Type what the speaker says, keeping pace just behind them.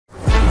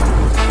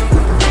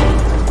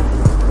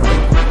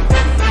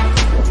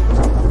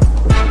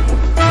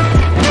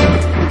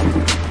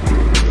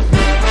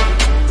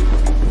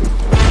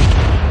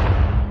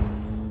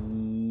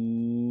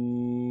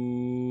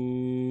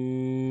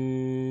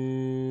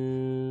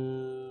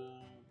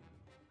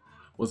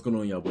What's going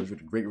on, y'all boys? With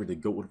the great, with the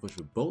goat, with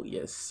the boat.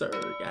 Yes, sir,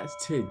 guys.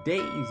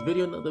 Today's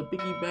video, another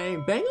biggie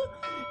bang banger.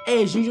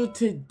 As usual,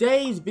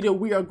 today's video,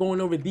 we are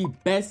going over the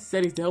best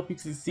settings to help you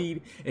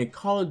succeed in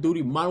Call of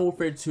Duty Modern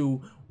Warfare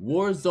 2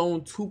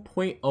 Warzone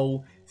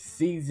 2.0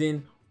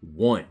 Season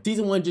 1.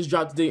 Season 1 just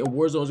dropped today, and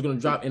Warzone is going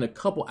to drop in a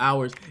couple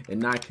hours,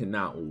 and I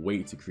cannot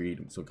wait to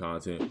create some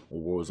content on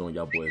Warzone.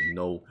 Y'all boys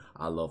know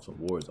I love some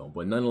Warzone.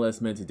 But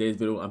nonetheless, man, today's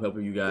video, I'm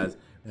helping you guys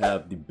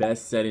have the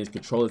best settings,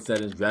 controller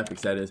settings, graphic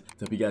settings to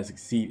help you guys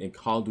succeed in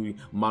Call of Duty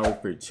Modern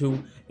Warfare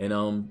 2. And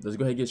let's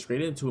go ahead and get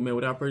straight into it, man.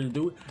 Without further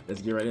ado,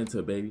 let's get right into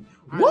it, baby.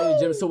 All right, ladies and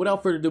gentlemen, so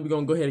without further ado, we're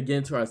going to go ahead and get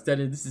into our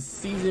settings. This is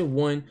Season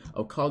 1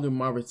 of Call of Duty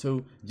Modern Warfare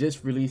 2,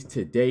 just released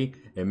today.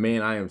 And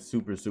man, I am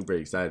super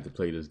excited to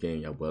play this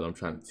game, y'all, but I'm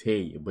trying to tell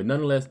you. But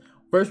nonetheless,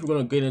 first we're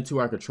going to get into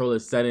our controller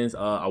settings.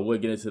 I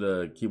would get into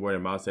the keyboard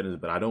and mouse settings,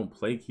 but I don't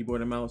play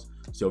keyboard and mouse.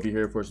 So if you're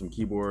here for some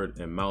keyboard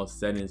and mouse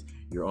settings,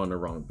 you're on the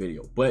wrong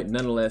video. But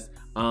nonetheless,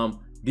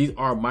 these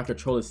are my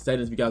controller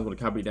settings. If you guys want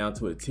to copy it down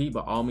to a T,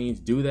 by all means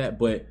do that.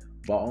 But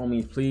by all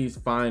means, please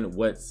find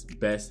what's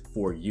best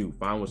for you.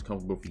 Find what's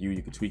comfortable for you.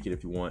 You can tweak it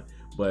if you want,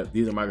 but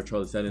these are my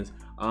controller settings.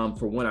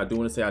 For one, I do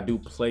want to say I do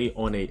play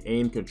on a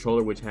aim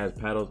controller, which has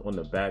paddles on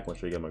the back. I'll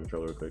show you guys my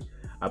controller real quick.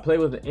 I play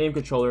with an aim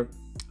controller.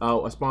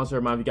 A sponsor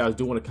of mine, if you guys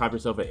do want to copy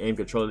yourself an aim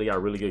controller, they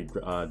got really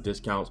good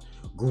discounts.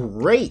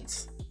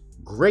 Great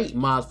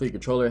mods for your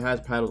controller. It has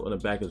paddles on the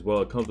back as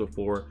well. It comes with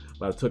 4,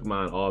 but I took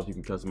mine off. You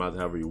can customize it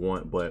however you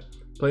want, but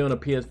play on a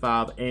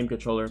PS5 aim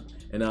controller,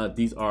 and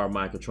these are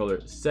my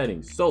controller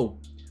settings. So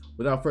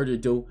without further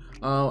ado,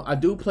 I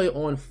do play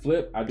on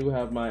flip. I do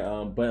have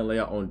my button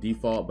layout on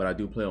default, but I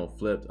do play on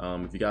flipped.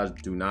 If you guys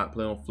do not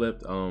play on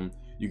flipped,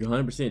 you can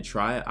 100%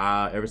 try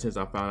it. Ever since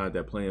I found out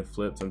that playing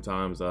flip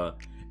sometimes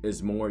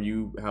it's more,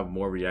 you have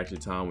more reaction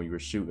time when you were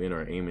shooting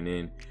or aiming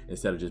in.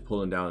 Instead of just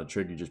pulling down the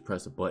trigger, you just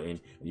press a button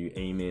and you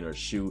aim in or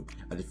shoot.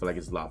 I just feel like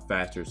it's a lot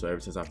faster. So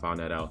ever since I found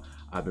that out,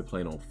 I've been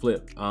playing on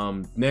flip.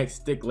 Next,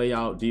 stick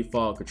layout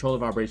default, controller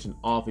vibration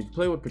off. If you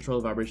play with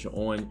controller vibration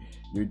on,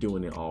 you're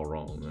doing it all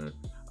wrong, man.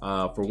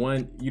 For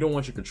one, you don't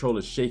want your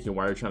controller shaking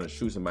while you're trying to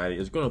shoot somebody.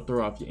 It's gonna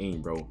throw off your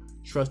aim, bro.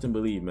 Trust and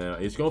believe,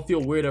 man. It's gonna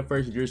feel weird at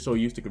first if you're so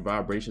used to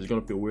vibration. It's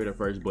gonna feel weird at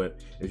first,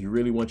 but if you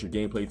really want your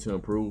gameplay to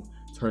improve,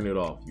 turn it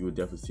off. You will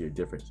definitely see a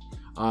difference.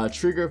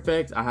 Trigger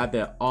effects, I have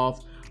that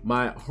off.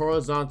 My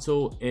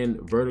horizontal and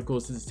vertical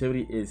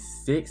sensitivity is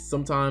 6.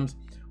 Sometimes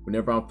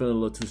whenever I'm feeling a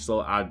little too slow,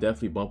 I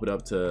definitely bump it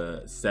up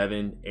to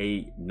 7,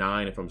 8,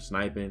 9 if I'm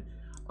sniping.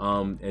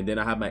 And then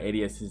I have my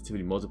ADS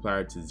sensitivity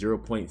multiplier to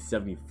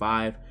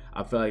 0.75.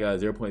 I feel like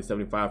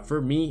 0.75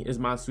 for me is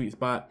my sweet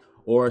spot.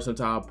 Or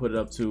sometimes I'll put it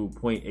up to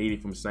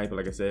 0.80 from sniper.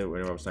 Like I said,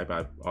 whenever I'm sniping,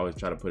 I always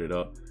try to put it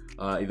up.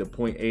 Either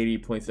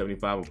 0.80,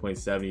 0.75, or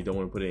 0.70. You don't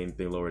want to put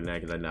anything lower than that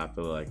because I now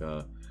feel like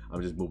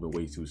I'm just moving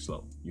way too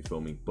slow. You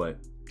feel me? But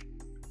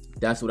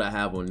that's what I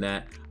have on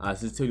that.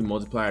 Sensitivity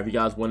multiplier. If you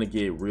guys want to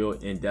get real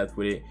in depth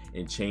with it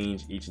and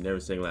change each and every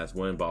single last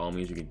one, by all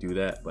means you can do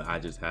that. But I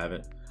just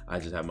haven't. I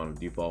just have them on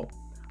default.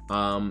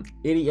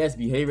 ADS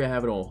behavior, I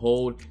have it on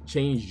hold.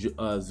 Change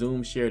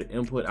zoom shared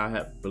input,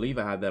 believe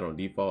I have that on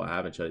default. I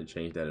haven't tried to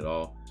change that at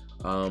all.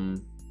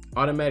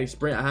 Automatic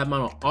sprint, I have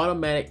mine on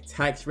automatic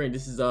tac sprint.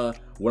 This is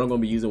what I'm going to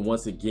be using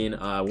once again.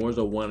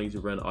 Warzone 1, I used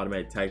to run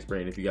automatic tac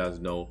sprint. If you guys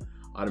know,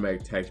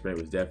 automatic tac sprint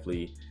was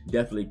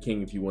definitely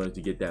king if you wanted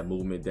to get that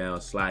movement down.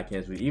 Slide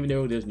canceling, even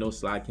though there's no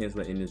slide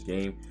canceling in this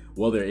game.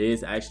 Well, there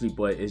is actually,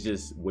 but it's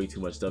just way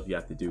too much stuff you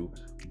have to do.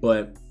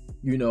 But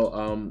you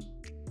know,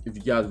 if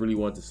you guys really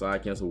want to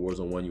slide cancel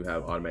Warzone 1, you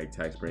have automatic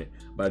tac sprint.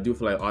 But I do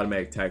feel like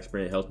automatic tac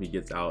sprint helps me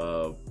get out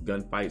of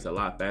gunfights a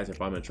lot faster.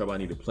 If I'm in trouble, I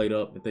need to plate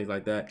up and things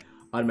like that.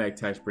 Automatic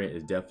tac sprint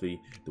is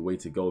definitely the way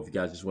to go if you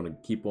guys just want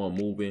to keep on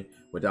moving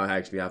without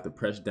actually have to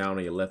press down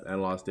on your left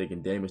analog stick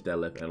and damage that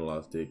left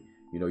analog stick.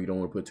 You know, you don't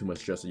want to put too much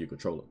stress on your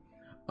controller.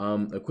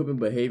 Equipment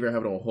behavior, I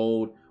have it on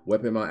hold.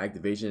 Weapon mount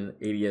activation,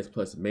 ADS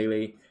plus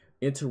melee.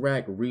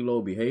 Interact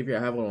reload behavior,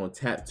 I have it on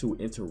tap to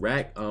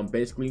interact.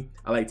 Basically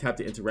I like tap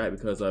to interact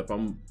because if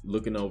I'm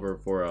looking over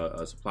for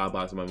a supply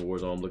box, I'm in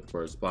Warzone, I'm looking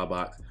for a supply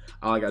box,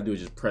 all I gotta do is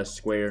just press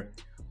square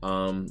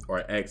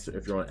or X.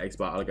 If you're on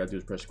Xbox, all I gotta do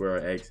is press square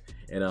or X,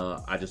 and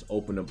I just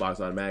open the box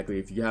automatically.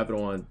 If you have it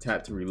on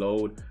tap to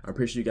reload, I'm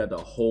pretty sure you got to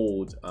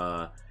hold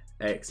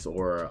X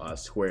or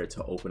square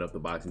to open up the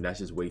box, and that's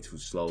just way too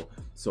slow.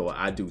 So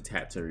I do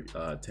tap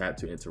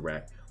to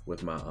interact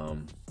with my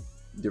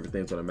different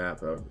things on the map,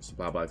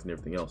 supply box and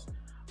everything else.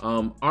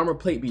 Armor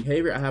plate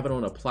behavior, I have it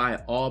on apply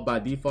all by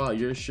default.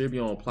 Yours should be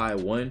on apply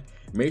 1.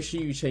 Make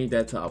sure you change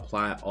that to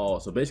apply all.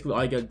 So basically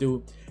all you gotta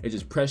do is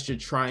just press your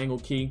triangle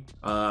key,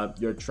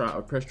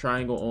 press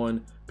triangle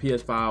on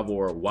PS5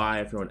 or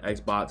Y if you're on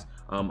Xbox.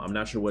 I'm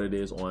not sure what it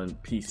is on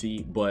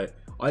PC, but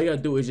all you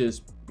gotta do is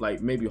just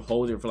like maybe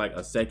hold it for like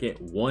a second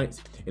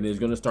once, and it's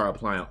gonna start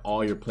applying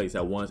all your plates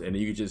at once, and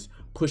then you can just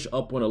push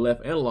up on the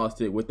left analog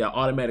stick with that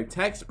automatic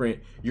tack sprint.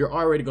 You're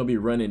already gonna be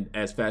running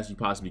as fast as you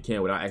possibly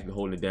can without actually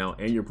holding it down,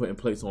 and you're putting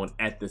plates on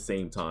at the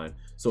same time.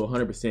 So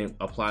 100%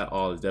 apply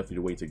all is definitely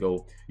the way to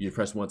go. You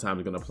press one time,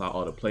 it's gonna apply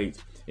all the plates.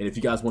 And if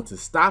you guys want to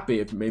stop it,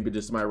 if maybe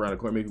there's somebody around the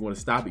corner, maybe you want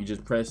to stop it, you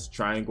just press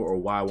triangle or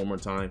Y one more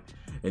time,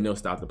 and they'll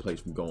stop the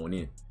plates from going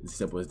in. It's as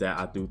simple as that.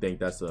 I do think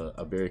that's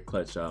a very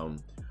clutch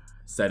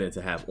setting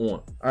to have on.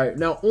 All right,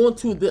 now on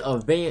to the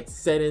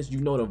advanced settings. You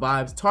know the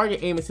vibes. Target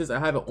aim assist, I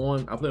have it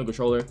on. I play on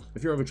controller.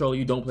 If you're on controller,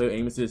 you don't play with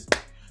aim assist,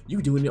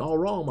 you doing it all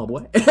wrong, my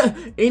boy.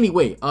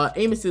 Anyway,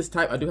 aim assist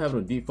type, I do have it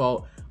on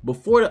default.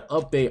 Before the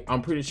update,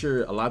 I'm pretty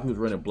sure a lot of people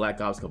were running Black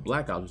Ops, because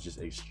Black Ops was just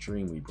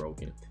extremely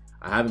broken.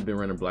 I haven't been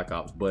running Black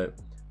Ops, but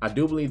I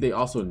do believe they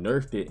also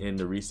nerfed it in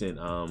the recent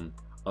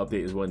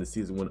update as well, in the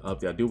season 1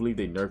 update. I do believe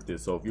they nerfed it.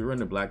 So if you're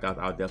running Black Ops,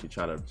 I'll definitely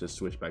try to just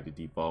switch back to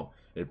default.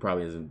 It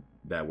probably isn't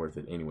that worth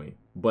it anyway,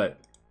 but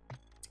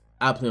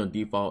I play on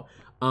default.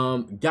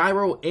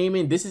 Gyro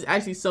aiming, this is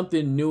actually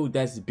something new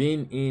that's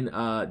been in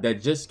that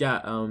just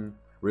got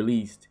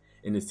released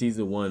in the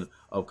season 1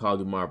 of Call of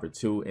Duty Modern Warfare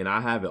 2, and I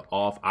have it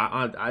off.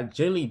 I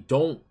generally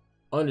don't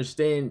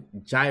understand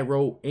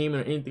gyro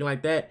aiming or anything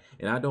like that,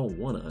 and I don't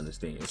want to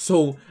understand,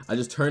 so I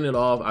just turn it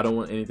off. I don't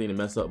want anything to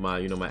mess up my,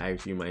 you know, my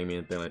accuracy, my aiming,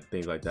 and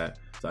things like that,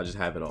 so I just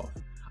have it off.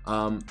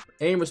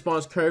 Aim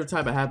response curve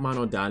type, I have mine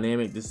on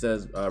dynamic. This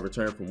says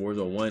return from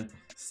Warzone 1.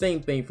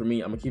 Same thing for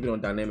me. I'm gonna keep it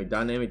on dynamic.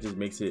 Dynamic just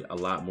makes it a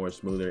lot more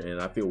smoother,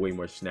 and I feel way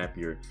more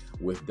snappier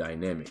with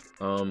dynamic.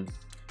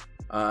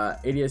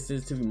 ADS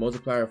sensitivity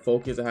multiplier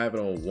focus, I have it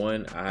on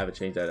 1. I haven't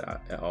changed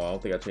that at all. I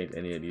don't think I changed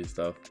any of these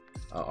stuff.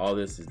 All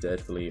this is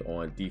definitely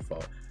on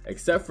default,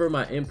 except for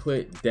my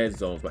input dead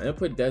zones. My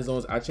input dead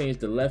zones, I changed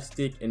the left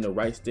stick and the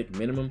right stick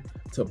minimum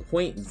to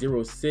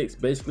 0.06.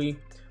 Basically,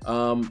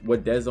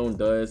 what dead zone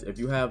does, if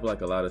you have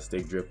like a lot of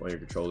stick drift on your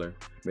controller,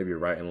 maybe your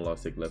right analog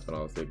stick, left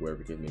analog stick,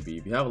 wherever the case may be,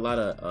 if you have a lot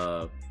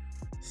of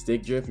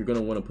stick drift, you're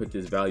gonna want to put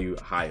this value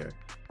higher.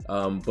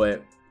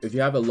 But if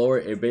you have it lower,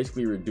 it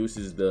basically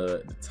reduces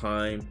the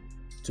time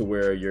to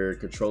where your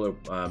controller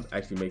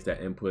actually makes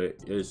that input.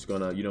 It's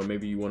gonna, you know,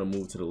 maybe you want to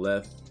move to the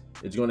left,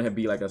 it's gonna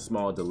be like a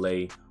small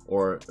delay,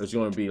 or it's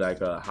gonna be like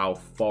how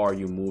far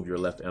you move your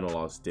left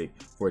analog stick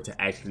for it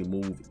to actually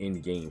move in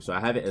game. So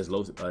I have it as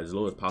low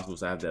as possible,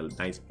 so I have that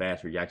nice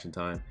fast reaction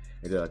time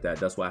and like that.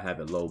 That's why I have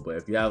it low. But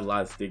if you have a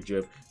lot of stick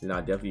drift, then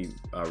I definitely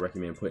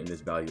recommend putting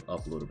this value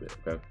up a little bit.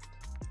 Okay,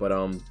 but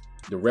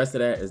the rest of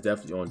that is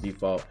definitely on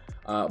default.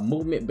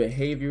 Movement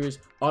behaviors,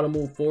 auto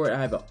move forward, I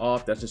have it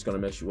off. That's just gonna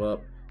mess you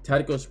up.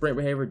 Tactical sprint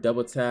behavior,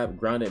 double tap,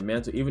 grounded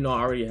mantle. Even though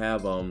I already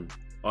have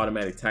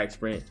automatic tack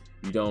sprint,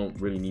 you don't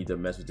really need to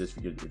mess with this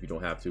if you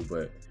don't have to,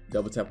 but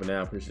double tap for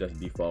now, I'm pretty sure that's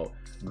the default.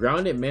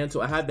 Grounded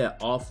mantle, I have that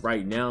off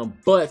right now,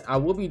 but I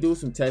will be doing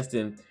some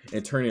testing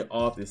and turning it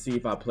off to see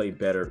if I play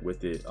better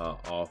with it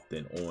off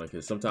than on,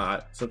 because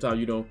sometimes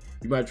you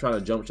might try to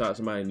jump shot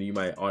somebody and you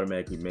might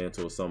automatically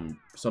mantle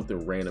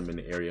something random in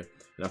the area,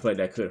 and I feel like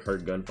that could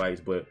hurt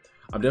gunfights. But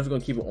I'm definitely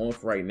gonna keep it on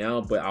for right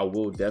now, but I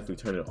will definitely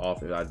turn it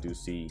off if I do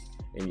see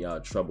any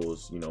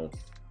troubles, you know,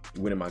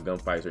 winning my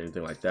gunfights or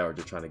anything like that, or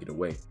just trying to get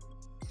away.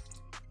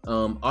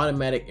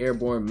 Automatic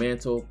airborne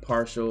mantle,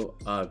 partial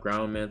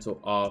ground mantle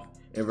off,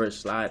 invert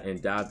slide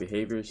and dive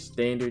behavior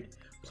standard.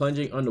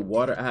 Plunging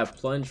underwater, I have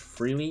plunge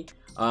freely.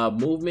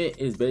 Movement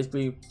is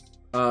basically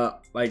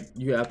like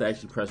you have to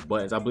actually press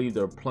buttons. I believe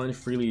the plunge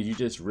freely is you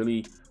just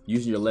really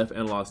using your left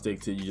analog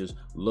stick to, you just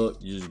look,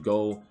 you just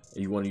go,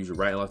 and you want to use your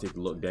right analog stick to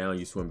look down,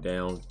 you swim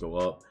down, go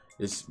up.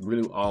 It's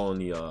really all on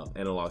the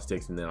analog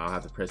sticks, and then I'll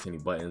have to press any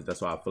buttons.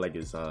 That's why I feel like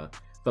it's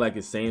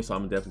same. So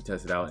I'm gonna definitely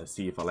test it out and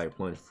see if I like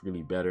plunge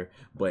freely better.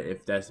 But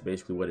if that's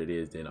basically what it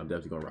is, then I'm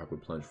definitely gonna rock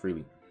with plunge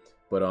freely.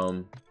 But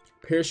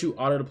parachute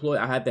auto deploy,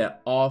 I had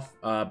that off.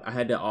 I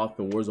had that off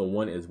in Warzone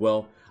 1 as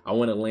well. I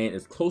want to land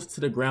as close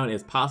to the ground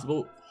as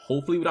possible,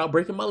 hopefully without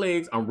breaking my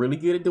legs. I'm really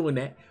good at doing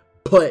that,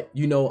 but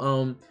you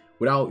know,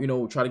 without, you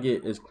know, try to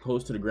get as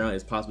close to the ground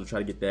as possible. Try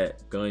to get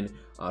that gun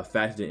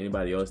faster than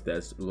anybody else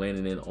that's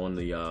landing in on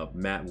the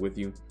map with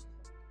you.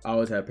 I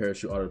always have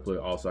parachute auto deploy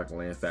also, I can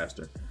land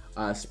faster.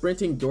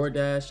 Sprinting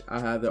DoorDash, I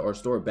have that, or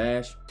store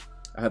bash,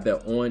 I have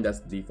that on. That's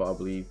the default, I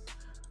believe.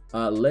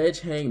 Ledge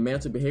hang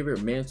mantle behavior,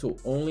 mantle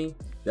only.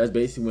 That's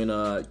basically when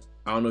I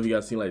don't know if you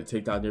guys seen like the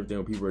TikTok and everything,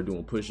 when people are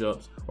doing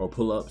push-ups or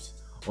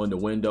pull-ups on the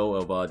window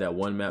of that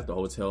one map, the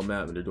hotel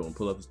map, and they're doing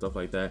pull-ups and stuff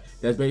like that.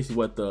 That's basically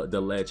what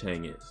the ledge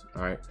hang is.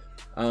 All right.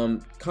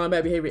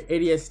 Combat behavior,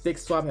 ADS stick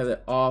swap, has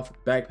it off.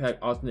 Backpack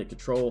alternate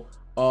control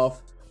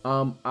off.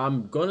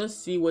 I'm gonna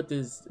see what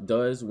this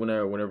does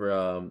whenever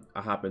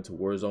I hop into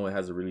Warzone. It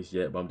hasn't released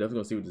yet, but I'm definitely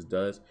gonna see what this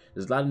does.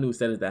 There's a lot of new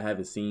settings that I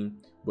haven't seen,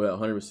 but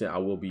 100% I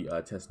will be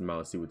testing them out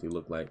and see what they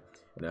look like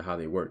and how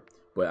they work.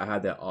 But I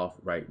have that off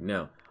right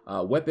now.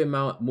 Weapon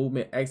mount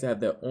movement X, I have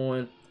that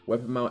on.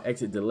 Weapon mount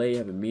exit delay, I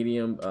have a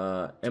medium.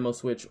 Ammo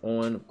switch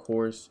on, of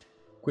course.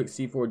 Quick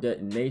C4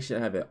 detonation, I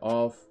have it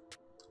off.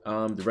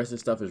 The rest of the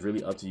stuff is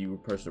really up to you,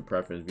 personal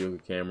preference. Vehicle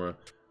camera,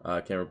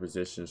 camera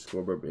position,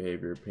 scoreboard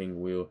behavior,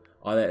 ping wheel,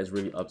 all that is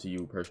really up to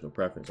you, personal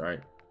preference. All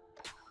right,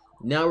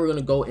 now we're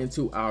gonna go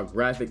into our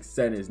graphics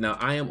settings. Now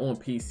I am on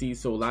PC,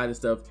 so a lot of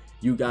stuff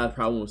you guys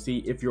probably won't see.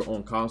 If you're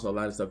on console, a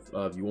lot of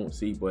stuff you won't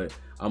see, but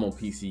I'm on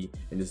PC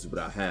and this is what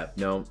I have.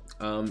 Now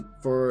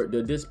for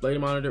the display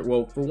monitor,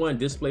 well, for one,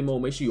 display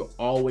mode, make sure you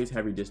always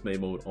have your display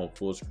mode on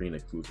full screen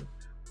exclusive.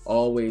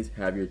 Always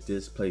have your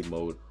display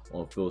mode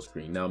on full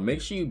screen. Now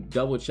make sure you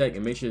double check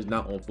and make sure it's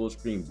not on full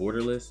screen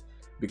borderless,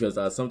 because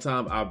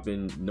sometimes I've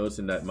been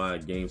noticing that my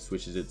game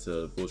switches it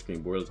to full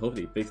screen borderless.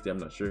 Hopefully they fixed it, I'm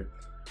not sure,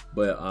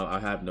 but I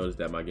have noticed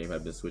that my game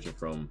has been switching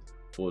from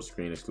full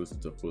screen exclusive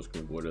to full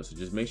screen borderless. So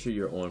just make sure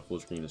you're on full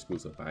screen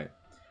exclusive. All right,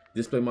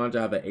 display monitor,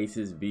 I have an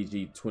Asus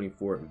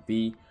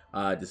VG24V.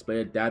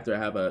 Display adapter, I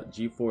have a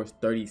GeForce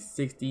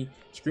 3060.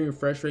 Screen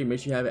refresh rate, make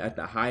sure you have it at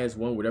the highest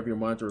one. Whatever your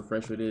monitor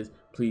refresh rate is,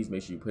 please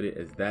make sure you put it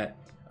as that.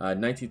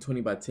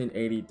 1920 by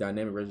 1080,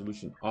 dynamic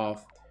resolution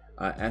off.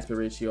 Aspect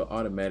ratio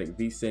automatic,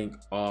 VSync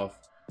off.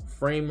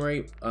 Frame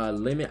rate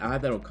limit, I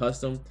have that on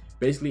custom.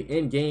 Basically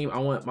in game, I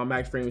want my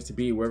max frames to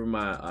be wherever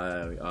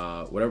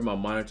my whatever my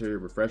monitor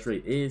refresh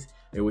rate is,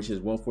 which is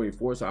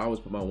 144. So I always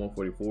put my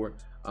 144.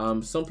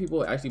 Some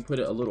people actually put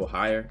it a little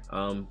higher,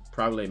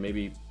 probably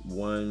maybe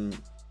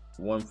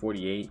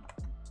 148.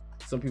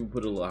 Some people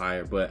put it a little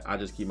higher, but I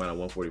just keep mine at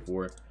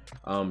 144.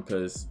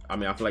 Because I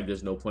mean, I feel like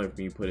there's no point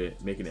for me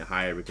making it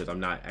higher, because I'm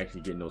not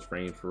actually getting those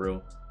frames for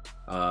real.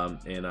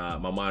 My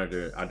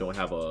monitor, I don't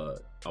have a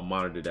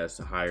monitor that's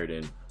higher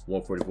than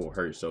 144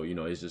 hertz, so you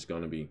know it's just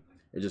gonna be,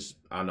 I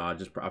don't know, I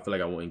feel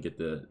like I won't get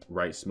the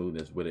right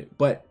smoothness with it.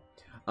 But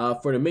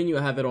for the menu,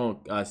 I have it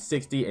on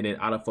 60, and then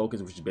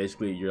autofocus, which is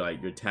basically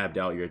you're tabbed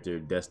out, you're at your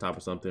desktop or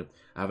something.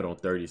 I have it on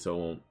 30, so it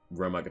won't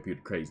run my computer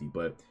crazy.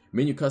 But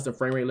menu custom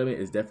frame rate limit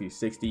is definitely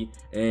 60,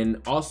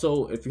 and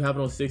also if you have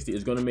it on 60,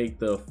 it's going to make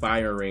the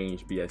fire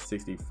range be at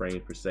 60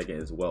 frames per second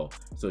as well,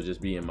 so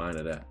just be in mind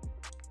of that.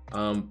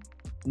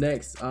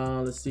 Next,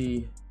 let's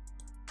see,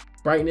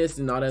 brightness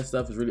and all that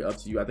stuff is really up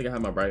to you. I think I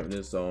have my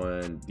brightness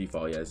on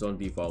default. Yeah, it's on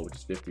default, which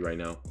is 50 right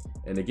now,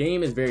 and the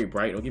game is very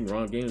bright, don't get me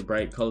wrong, the game is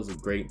bright, colors are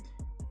great.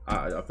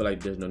 I feel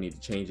like there's no need to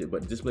change it,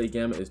 but display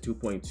gamma is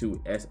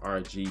 2.2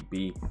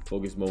 sRGB,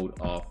 focus mode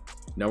off.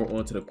 Now we're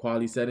on to the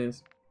quality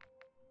settings.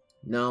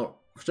 Now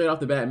straight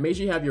off the bat, make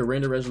sure you have your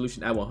render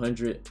resolution at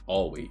 100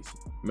 always.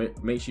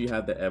 Make sure you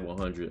have that at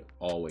 100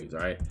 always.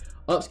 All right,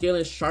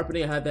 upscaling,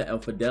 sharpening, I have that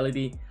on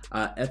fidelity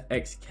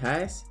FX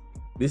cast.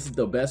 This is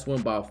the best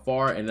one by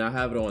far, and I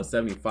have it on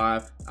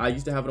 75. I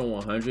used to have it on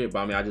 100, but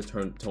I mean, I just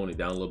tone it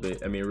down a little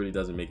bit. I mean, it really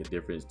doesn't make a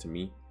difference to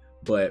me.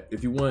 But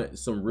if you want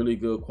some really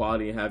good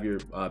quality and have your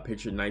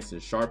picture nice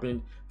and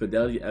sharpened,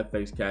 Fidelity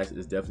FX Cast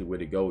is definitely where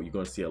to go. You're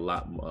going to see a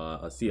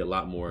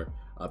lot more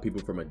people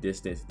from a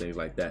distance and things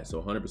like that.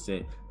 So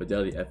 100%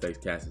 Fidelity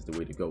FX Cast is the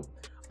way to go.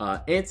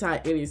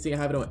 Anti-aliasing, I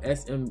have it on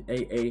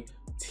SMAA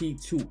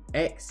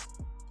T2X.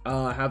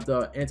 I have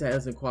the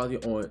anti-aliasing quality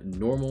on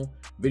normal.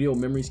 Video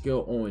memory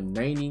scale on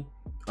 90.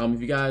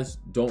 If you guys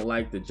don't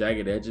like the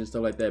jagged edges and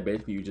stuff like that,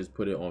 basically you just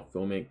put it on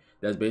filmic.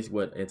 That's basically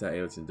what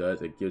anti-aliasing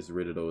does. It gets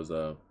rid of those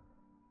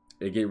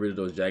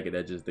jagged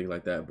edges, things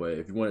like that. But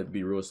if you want it to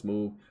be real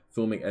smooth,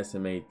 filmic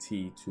SMA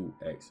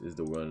T2X is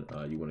the one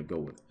you want to go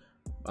with.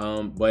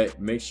 But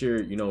make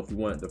sure, you know, if you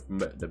want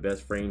the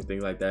best frames,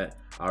 things like that,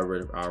 I'll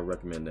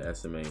recommend the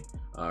SMA,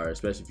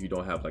 especially if you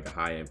don't have like a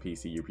high-end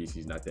PC, your PC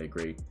is not that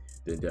great,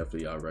 then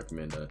definitely I'll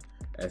recommend the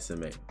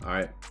SMA. All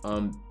right,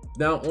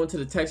 now onto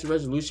the texture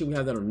resolution, we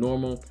have that on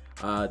normal.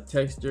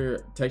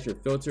 Texture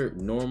filter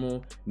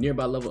normal.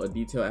 Nearby level of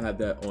detail, I have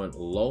that on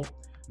low.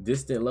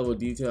 Distant level of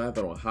detail, I have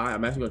that on high.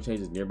 I'm actually gonna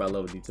change this nearby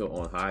level of detail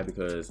on high,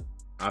 because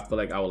I feel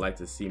like I would like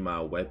to see my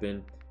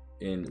weapon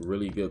in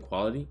really good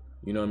quality.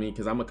 You know what I mean?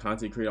 Because I'm a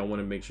content creator, I want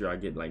to make sure I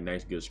get like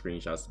nice, good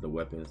screenshots of the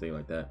weapon and things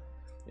like that,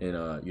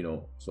 and you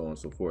know, so on and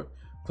so forth.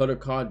 Clutter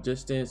card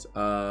distance,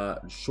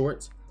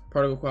 short.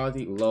 Particle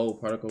quality low.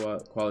 Particle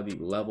quality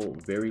level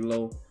very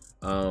low.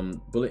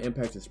 Bullet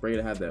impact and spray,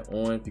 to have that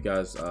on. If you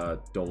guys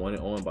don't want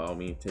it on, by all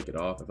means take it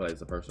off. I feel like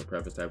it's a personal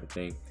preference type of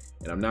thing,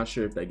 and I'm not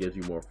sure if that gives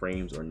you more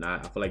frames or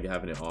not. I feel like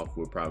having it off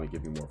would probably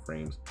give you more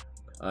frames.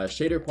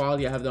 Shader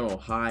quality, I have that on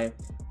high.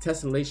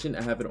 Tessellation,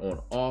 I have it on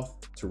off.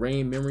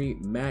 Terrain memory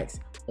max.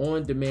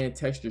 On demand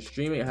texture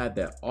streaming, I have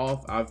that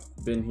off. I've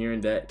been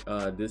hearing that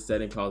this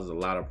setting causes a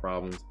lot of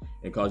problems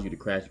and causes you to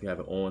crash if you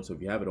have it on. So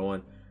if you have it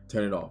on,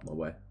 turn it off, my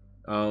way.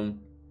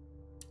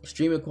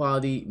 Streaming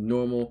quality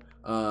normal.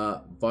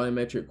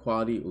 Volumetric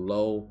quality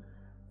low.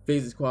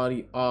 Physics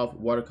quality off.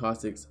 Water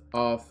caustics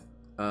off.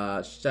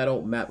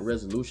 Shadow map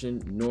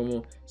resolution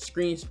normal.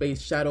 Screen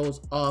space shadows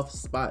off.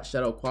 Spot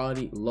shadow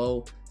quality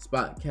low.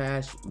 Spot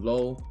cache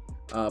low.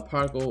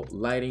 Particle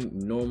lighting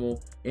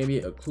normal.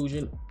 Ambient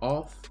occlusion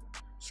off.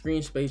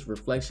 Screen space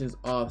reflections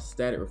off.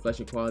 Static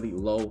reflection quality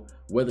low.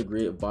 Weather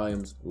grid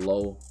volumes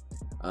low.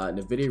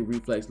 NVIDIA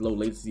reflex low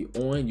latency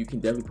on. You can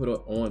definitely put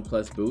it on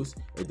plus boost.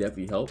 It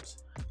definitely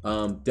helps.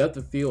 Depth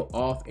of field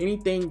off.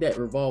 Anything that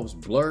revolves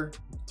blur,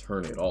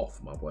 turn it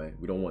off, my boy.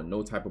 We don't want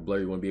no type of blur.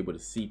 You want to be able to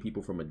see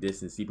people from a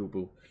distance, see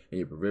people in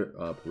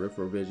your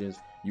peripheral visions.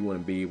 You want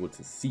to be able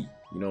to see,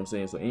 you know what I'm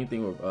saying? So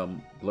anything with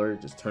blur,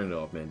 just turn it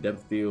off, man.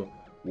 Depth of field,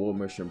 world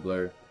motion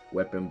blur,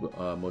 weapon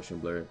motion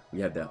blur, we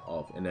have that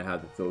off, and then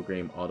have the field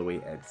grain all the way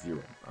at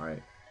 0. All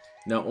right.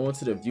 Now on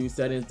to the view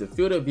settings. The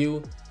field of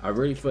view, I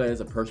really feel like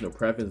it's a personal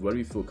preference, whatever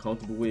you feel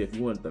comfortable with. If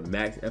you want the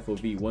max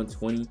FOV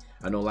 120,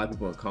 I know a lot of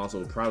people on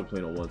console probably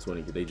playing on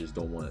 120 because they just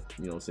don't want,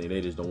 you know what I'm saying, they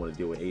just don't want to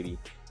deal with 80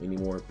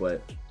 anymore.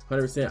 But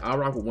 100%, I'll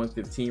rock with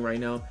 115 right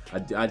now.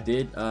 I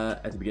did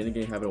at the beginning of the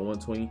game have it on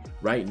 120.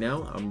 Right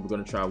now, I'm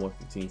going to try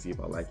 115, see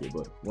if I like it.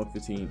 But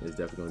 115 is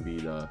definitely going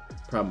to be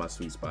probably my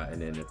sweet spot.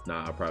 And then if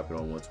not, I'll probably put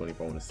it on 120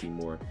 if I want to see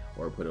more,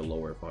 or put it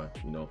lower if I,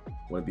 you know,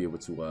 want to be able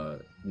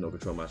to, you know,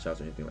 control my shots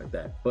or anything like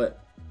that.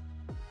 But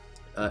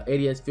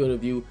ADS field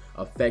of view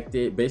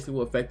affected, basically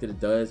what affected it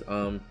does,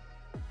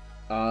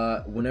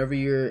 whenever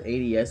you're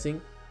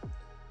ADSing,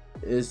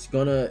 it's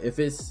gonna, if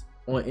it's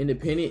on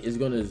independent, it's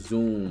gonna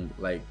zoom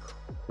like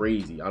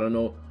crazy. I don't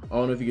know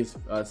if you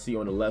can see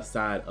on the left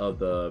side of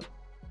the,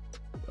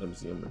 let me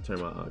see, I'm gonna turn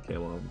my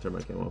cam on, turn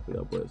my cam on for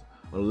y'all boys.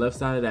 On the left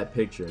side of that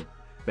picture,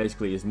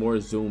 basically it's more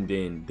zoomed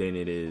in than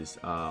it is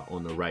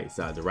on the right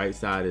side. The right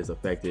side is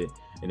affected,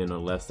 and then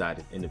on the left side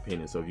is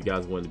independent. So if you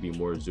guys want to be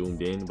more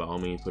zoomed in, by all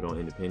means put on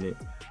independent,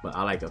 but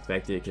I like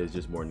affected because it's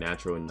just more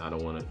natural, and I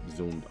don't want to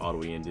zoom all the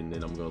way in, and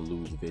then I'm going to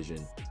lose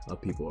vision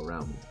of people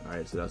around me. All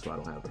right, so that's why I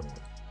don't have it on.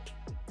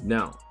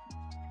 Now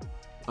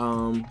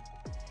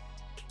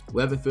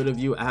weapon field of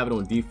view, I have it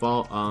on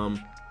default.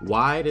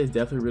 Wide is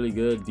definitely really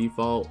good.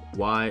 Default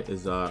wide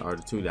is are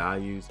the two that I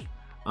use.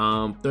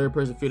 Third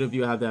person field of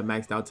view, I have that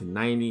maxed out to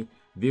 90.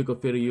 Vehicle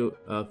field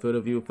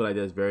of view, feel like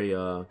that's very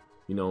you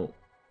know,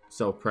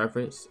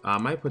 self-preference. I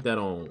might put that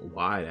on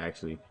wide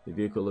actually. The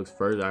vehicle looks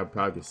further, I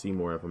probably can see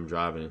more if I'm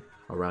driving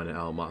around in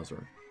Al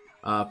Mazrah.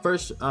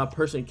 First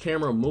person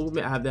camera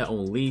movement, I have that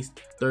on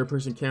least. Third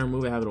person camera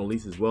movement, I have it on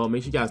least as well.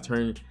 Make sure you guys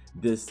turn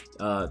this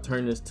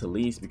to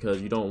least,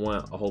 because you don't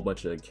want a whole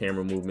bunch of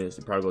camera movements.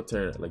 You probably go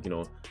turn, like, you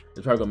know,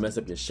 it's probably gonna mess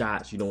up your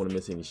shots. You don't want to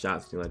miss any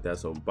shots, things like that.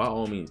 So by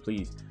all means,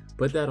 please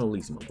put that on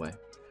least, my boy.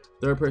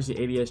 Third person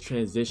ADS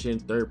transition,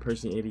 third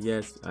person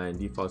ADS, and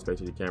default straight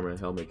to the camera,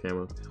 helmet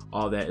camera,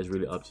 all that is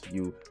really up to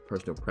you,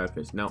 personal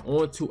preference. Now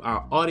on to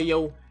our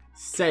audio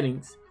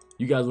settings.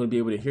 You guys want to be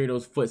able to hear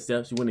those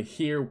footsteps. You want to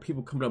hear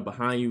people coming up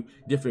behind you,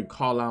 different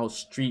call outs,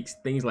 streaks,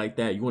 things like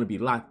that. You want to be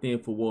locked in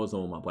for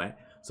Warzone, my boy.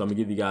 So I'm gonna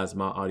give you guys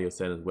my audio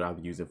settings, what I've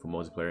been using for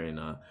multiplayer, and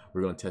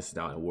we're gonna test it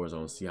out in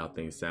Warzone, see how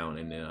things sound.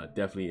 And then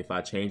definitely, if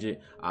I change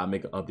it, I'll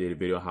make an updated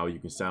video how you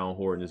can sound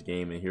horror in this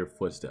game and hear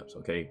footsteps.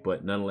 Okay,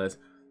 but nonetheless,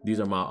 these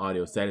are my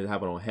audio settings. I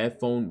have it on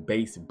headphone,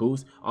 bass,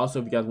 boost. Also,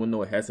 if you guys want to know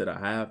what headset I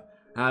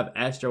have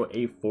Astro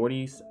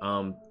 840s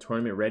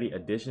tournament ready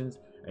editions,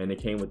 and they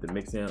came with the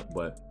mix amp.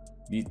 But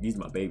these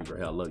my babies right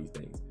here. I love these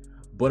things.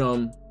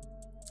 But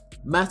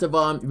master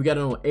volume, we got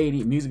it on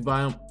 80. Music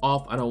volume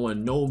off. I don't want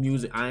no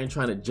music. I ain't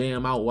trying to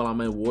jam out while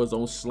I'm in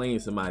Warzone slaying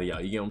somebody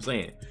out. You get what I'm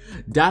saying?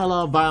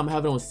 Dialogue volume, I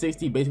have it on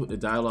 60. Basically what the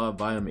dialogue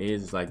volume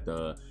is like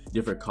the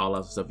different call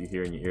outs and stuff you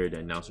hear in your ear, the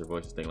announcer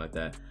voices, thing like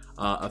that.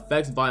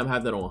 Effects volume, I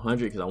have that on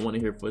 100 because I want to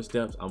hear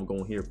footsteps. I'm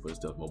going to hear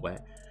footsteps, my boy.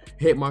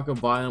 Hit marker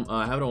volume,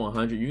 I have it on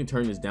 100. You can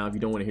turn this down if you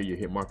don't want to hear your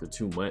hit marker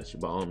too much.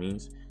 By all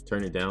means,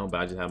 turn it down, but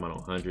I just have mine on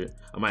 100.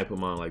 I might put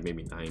mine on like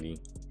maybe 90,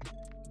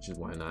 which is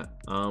why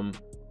not.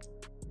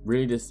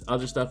 Really, this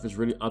other stuff is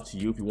really up to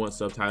you. If you want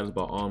subtitles,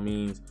 by all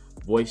means.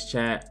 Voice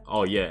chat,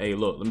 oh yeah, hey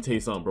look, let me tell you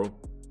something, bro.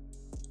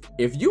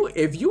 If you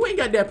ain't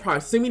got that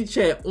proximity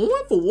chat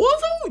on for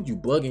Warzone, you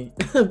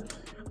bugging.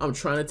 I'm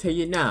trying to tell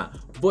you now.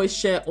 Voice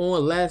chat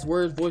on, last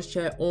words voice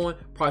chat on,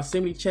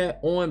 proximity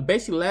chat on.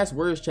 Basically last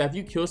words chat, if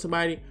you kill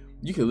somebody,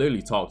 you can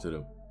literally talk to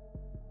them.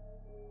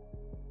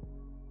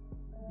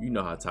 You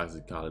know how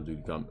toxic Call of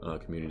Duty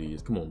community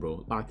is. Come on,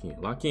 bro.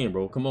 Lock in,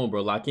 bro. Come on,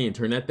 bro. Lock in.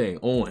 Turn that thing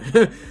on.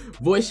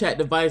 Voice chat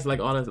device, like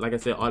all that, like I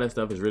said, all that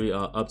stuff is really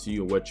up to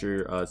you, what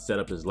your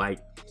setup is like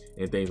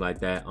and things like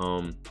that.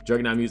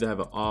 Juggernaut music, I have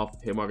it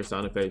off. Hit marker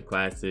sound effects,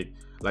 classic.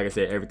 Like I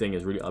said, everything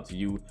is really up to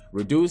you.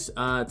 Reduce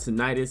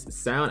tinnitus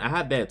sound, I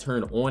have that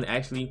turned on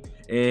actually,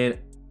 and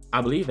I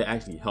believe it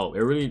actually helped.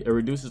 It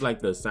reduces like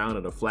the sound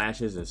of the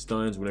flashes and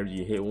stuns whenever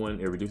you hit one.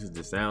 It reduces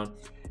the sound.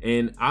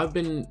 And I've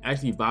been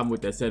actually vibing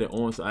with that, set it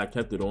on, so I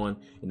kept it on,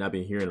 and I've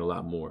been hearing a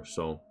lot more.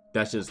 So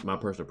that's just my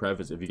personal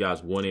preference. If you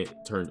guys want it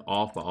turned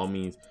off, by all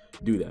means,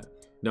 do that.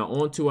 Now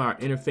on to our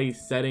interface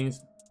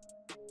settings.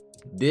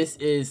 This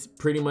is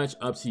pretty much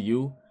up to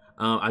you.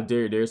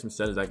 There's some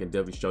settings I can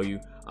definitely show you.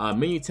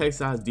 Menu text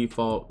size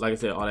default, like I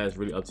said, all that is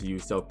really up to you,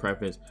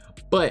 self-preference.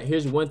 But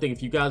here's one thing: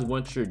 if you guys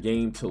want your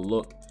game to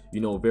look, you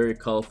know, very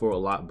colorful, a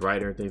lot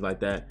brighter and things like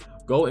that,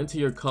 go into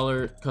your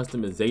color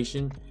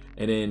customization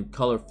and then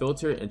color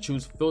filter and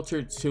choose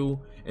filter 2,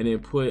 and then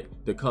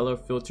put the color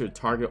filter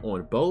target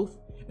on both,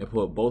 and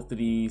put both of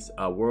these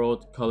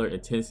world color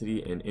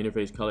intensity and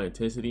interface color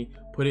intensity,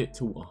 put it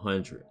to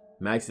 100.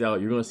 Max it out.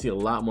 You're going to see a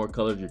lot more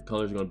colors. Your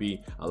colors are going to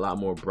be a lot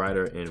more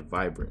brighter and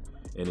vibrant,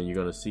 and then you're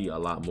going to see a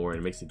lot more,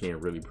 and it makes the game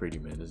really pretty,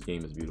 man. This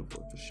game is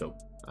beautiful for sure.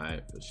 All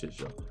right, for shit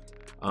show.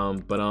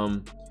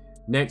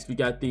 Next we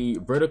got the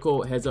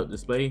vertical heads-up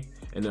display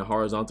and the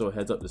horizontal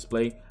heads-up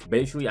display.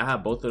 Basically, I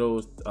have both of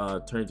those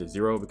turned to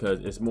 0 because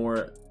it's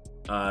more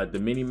the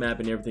mini map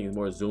and everything is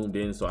more zoomed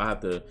in, so I have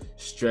to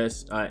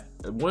stress.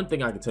 One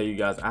thing I can tell you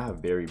guys, I have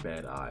very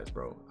bad eyes,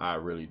 bro. I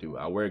really do.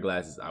 I wear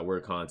glasses, I wear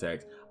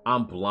contacts.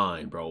 I'm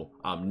blind, bro.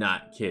 I'm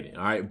not kidding.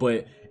 All right,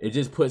 but it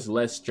just puts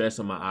less stress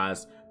on my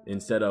eyes.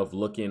 Instead of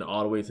looking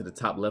all the way to the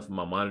top left of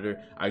my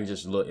monitor, I can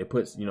just look. It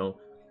puts, you know,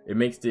 it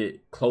makes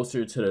it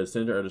closer to the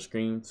center of the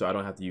screen, so I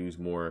don't have to use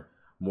more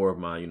of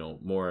my, you know,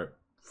 more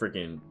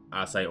freaking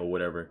eyesight or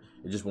whatever.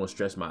 It just won't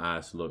stress my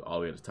eyes to look all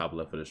the way at the top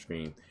left of the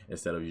screen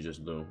instead of you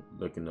just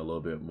looking a little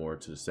bit more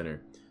to the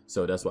center.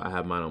 So that's why I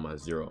have mine on my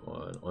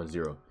 0 on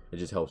 0. It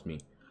just helps me.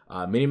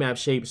 Minimap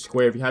shape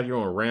square. If you have your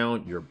own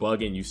round, you're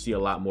bugging. You see a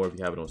lot more if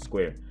you have it on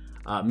square.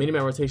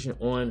 Minimap rotation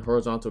on,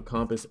 horizontal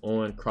compass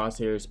on,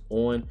 crosshairs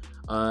on,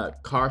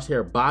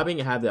 crosshair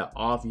bobbing. I have that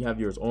off. You have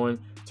yours on.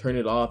 Turn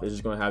it off. It's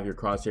just gonna have your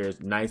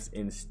crosshairs nice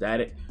and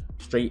static,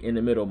 straight in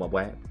the middle, my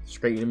boy.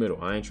 Straight in the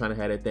middle. I ain't trying to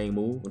have that thing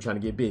move. I'm trying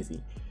to get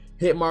busy.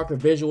 Hit marker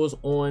visuals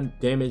on,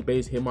 damage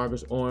based hit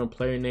markers on,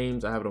 player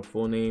names. I have it on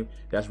full name.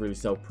 That's really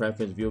self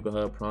preference. Vehicle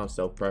hub prompt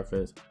self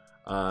preference.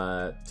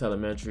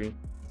 Telemetry.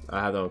 I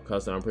have that on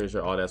custom. I'm pretty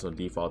sure all that's on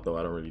default though.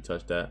 I don't really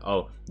touch that.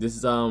 Oh, this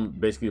is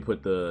basically to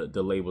put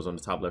the labels on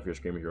the top left of your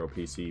screen. Hero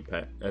PC,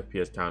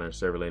 FPS counter,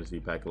 server latency,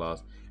 packet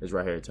loss. It's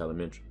right here at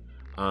telemetry.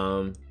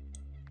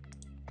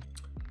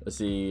 Let's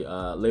see,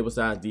 label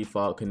size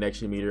default,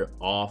 connection meter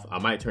off. I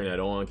might turn that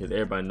on because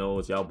everybody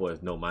knows, y'all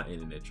boys know my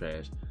internet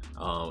trash.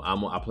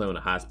 I play on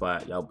a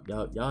hotspot.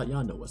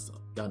 Y'all know what's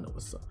up. Y'all know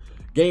what's up.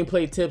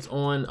 Gameplay tips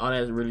on, all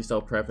that really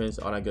self preference,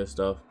 all that good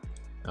stuff.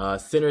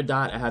 Center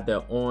dot, I have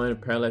that on.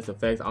 Parallax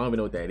effects, I don't even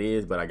know what that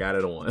is, but I got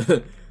it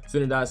on.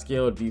 Center dot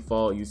scale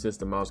default, use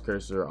system mouse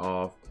cursor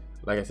off.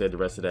 Like I said, the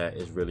rest of that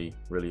is really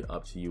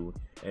up to you.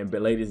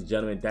 But ladies and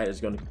gentlemen, that is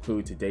going to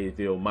conclude today's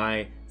video.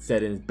 My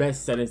settings,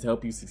 best settings to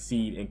help you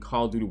succeed in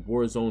Call of Duty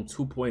Warzone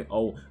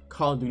 2.0,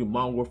 Call of Duty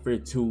Modern Warfare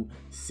 2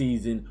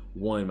 Season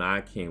 1. Man,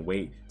 I can't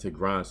wait to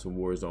grind some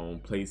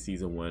Warzone, play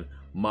Season 1,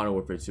 Modern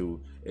Warfare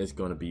 2. It's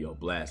going to be a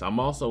blast. I'm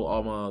also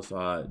almost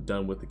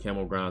done with the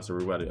camo grind, so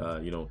we're about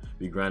to, you know,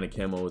 be grinding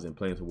camos and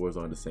playing some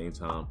Warzone at the same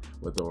time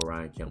with the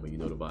Orion camo. You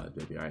know the vibes,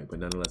 baby. All right, but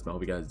nonetheless, man, I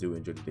hope you guys do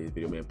enjoy today's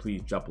video, man.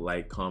 Please drop a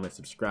like, comment,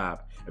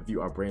 subscribe. If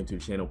you are brand new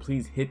to the channel,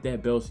 please hit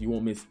that bell so you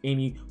won't miss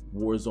any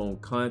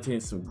Warzone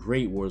content, some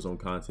great Warzone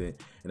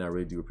content. And I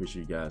really do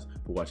appreciate you guys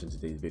for watching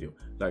today's video.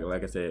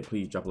 Like I said,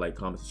 please drop a like,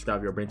 comment, subscribe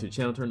if you're brand new to the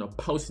channel, turn on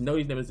post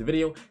notifications. Never miss a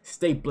video.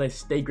 Stay blessed,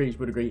 stay great,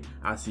 pretty great.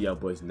 I'll see y'all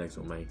boys in the next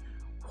one, man.